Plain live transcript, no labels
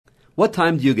What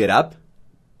time do you get up?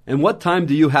 And what time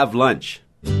do you have lunch?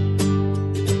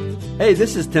 Hey,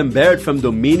 this is Tim Barrett from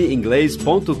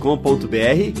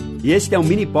domineinglês.com.br e esse é um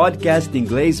mini podcast de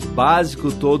inglês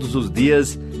básico todos os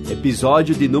dias,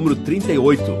 episódio de número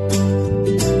 38.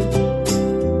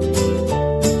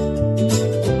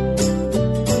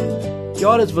 Que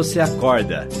horas você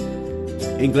acorda?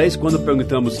 Em inglês, quando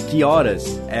perguntamos que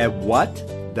horas, é what,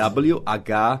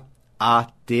 W-H-A-T,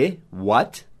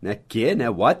 what, né, que, né,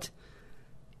 what,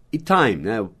 e time,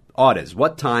 né, horas,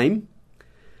 what time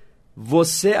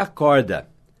você acorda.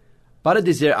 Para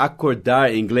dizer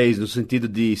acordar em inglês, no sentido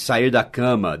de sair da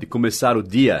cama, de começar o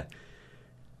dia,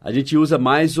 a gente usa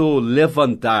mais o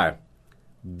levantar.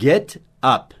 Get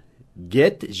up.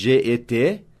 Get,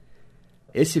 G-E-T.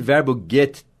 Esse verbo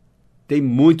get tem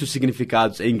muitos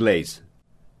significados em inglês.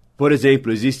 Por exemplo,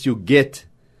 existe o get,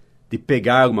 de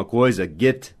pegar alguma coisa.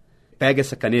 Get, pega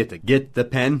essa caneta. Get the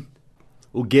pen.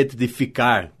 O get de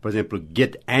ficar. Por exemplo,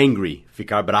 get angry,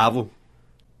 ficar bravo.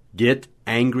 Get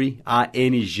angry,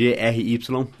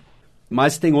 A-N-G-R-Y.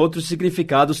 Mas tem outros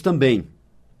significados também.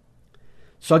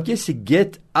 Só que esse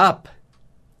get up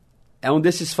é um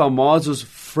desses famosos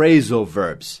phrasal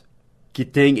verbs que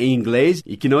tem em inglês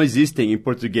e que não existem em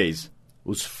português.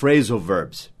 Os phrasal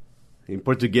verbs. Em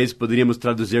português poderíamos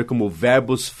traduzir como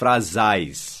verbos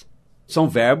frasais. São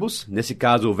verbos, nesse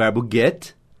caso o verbo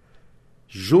get,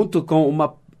 junto com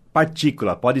uma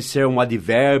partícula. Pode ser um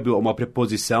advérbio ou uma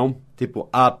preposição, tipo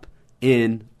up,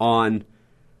 in, on,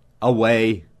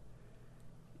 away.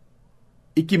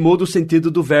 E que muda o sentido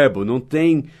do verbo.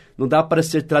 Não dá para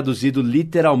ser traduzido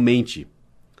literalmente.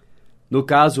 No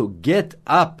caso, get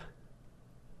up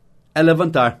é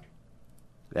levantar.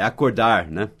 É acordar,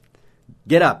 né?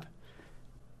 Get up.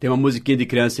 Tem uma musiquinha de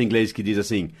criança em inglês que diz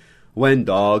assim: When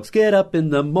dogs get up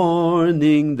in the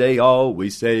morning, they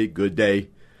always say good day.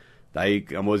 Daí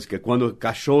a música, quando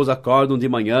cachorros acordam de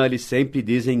manhã, eles sempre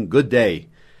dizem good day.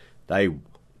 Daí,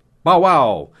 bow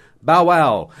wow, bow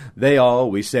wow, they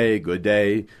always say good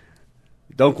day.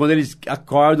 Então, quando eles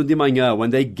acordam de manhã, when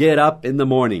they get up in the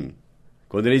morning,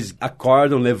 quando eles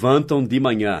acordam, levantam de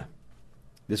manhã.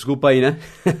 Desculpa aí, né?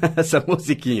 Essa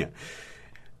musiquinha.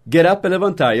 Get up é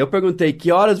levantar. Eu perguntei,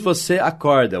 que horas você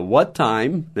acorda? What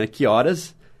time, né? Que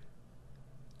horas?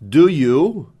 Do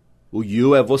you, o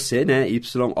you é você, né?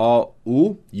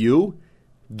 Y-O-U, you.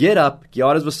 Get up, que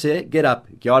horas você get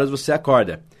up? Que horas você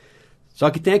acorda?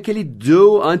 Só que tem aquele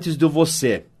do antes do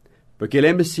você. Porque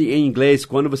lembre-se em inglês,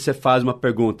 quando você faz uma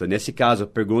pergunta, nesse caso, a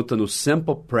pergunta no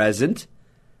simple present,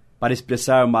 para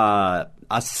expressar uma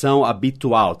ação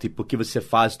habitual, tipo o que você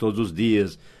faz todos os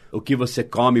dias, o que você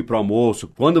come para o almoço,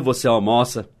 quando você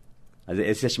almoça,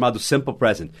 esse é chamado simple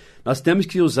present. Nós temos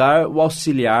que usar o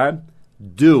auxiliar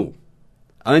do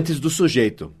antes do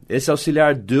sujeito. Esse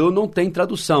auxiliar do não tem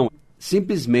tradução.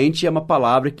 Simplesmente é uma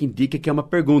palavra que indica que é uma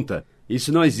pergunta.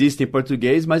 Isso não existe em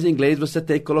português, mas em inglês você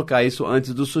tem que colocar isso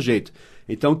antes do sujeito.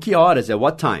 Então, que horas é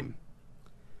what time?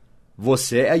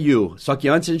 Você é you. Só que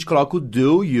antes a gente coloca o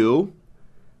do, you,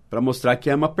 para mostrar que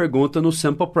é uma pergunta no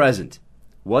simple present.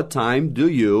 What time do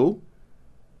you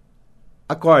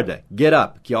acorda? Get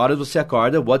up. Que horas você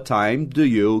acorda? What time do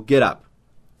you get up?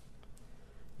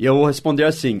 E eu vou responder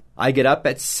assim. I get up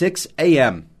at 6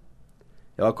 a.m.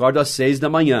 Eu acordo às 6 da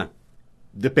manhã.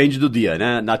 Depende do dia,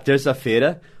 né? Na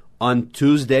terça-feira, on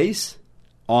Tuesdays,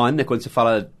 on, é quando você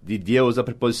fala de dia, usa a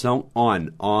preposição on.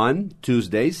 On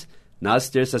Tuesdays, nas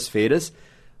terças-feiras,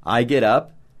 I get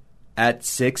up at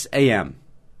 6 a.m.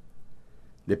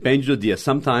 Depende do dia.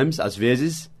 Sometimes, às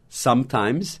vezes,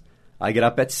 sometimes, I get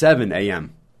up at 7 a.m.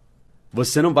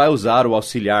 Você não vai usar o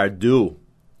auxiliar do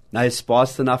na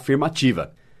resposta na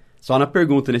afirmativa. Só na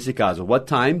pergunta nesse caso. What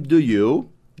time do you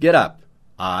get up?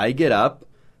 I get up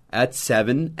at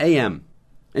 7 a.m.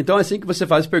 Então é assim que você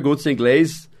faz perguntas em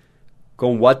inglês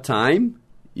com what time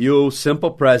e o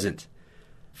simple present.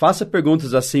 Faça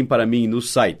perguntas assim para mim no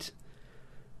site.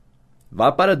 Vá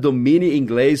para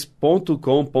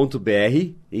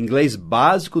domineinglês.com.br, inglês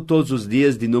básico todos os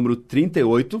dias de número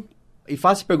 38, e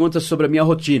faça perguntas sobre a minha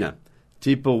rotina.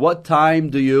 Tipo, what time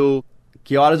do you...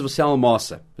 Que horas você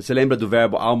almoça? Você lembra do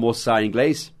verbo almoçar em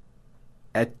inglês?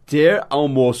 É ter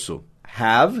almoço.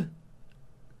 Have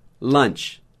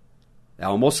lunch. É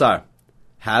almoçar.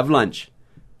 Have lunch.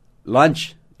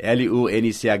 Lunch,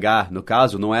 L-U-N-C-H, no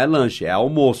caso, não é lanche, é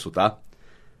almoço, tá?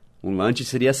 Um lanche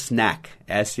seria snack,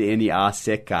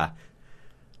 S-N-A-C-K.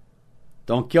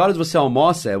 Então, que horas você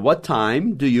almoça? É what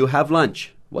time do you have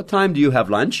lunch? What time do you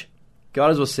have lunch? Que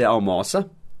horas você almoça?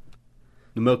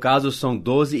 No meu caso, são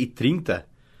 12h30,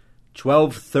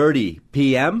 12:30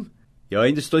 p.m. E eu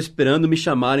ainda estou esperando me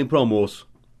chamarem para o almoço.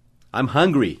 I'm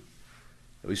hungry.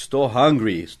 Eu estou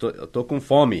hungry. Eu estou com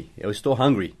fome. Eu estou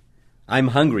hungry. I'm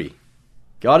hungry.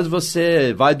 Que horas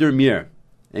você vai dormir?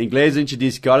 Em inglês a gente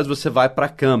diz que horas você vai para a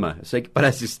cama. Eu sei que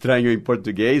parece estranho em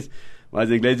português, mas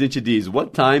em inglês a gente diz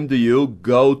what time do you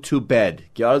go to bed?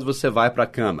 Que horas você vai para a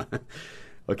cama?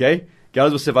 Ok? Que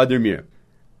horas você vai dormir?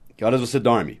 Que horas você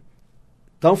dorme?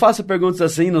 Então faça perguntas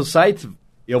assim no site,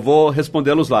 eu vou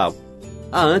respondê-los lá.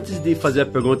 Antes de fazer a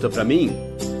pergunta para mim,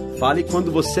 fale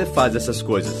quando você faz essas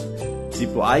coisas.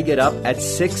 Tipo, I get up at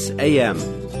 6 a.m.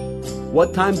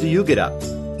 What time do you get up?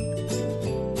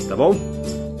 Tá bom?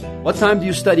 What time do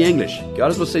you study English? Que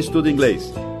horas você estuda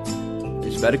inglês? Eu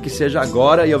espero que seja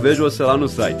agora e eu vejo você lá no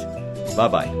site. Bye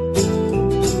bye.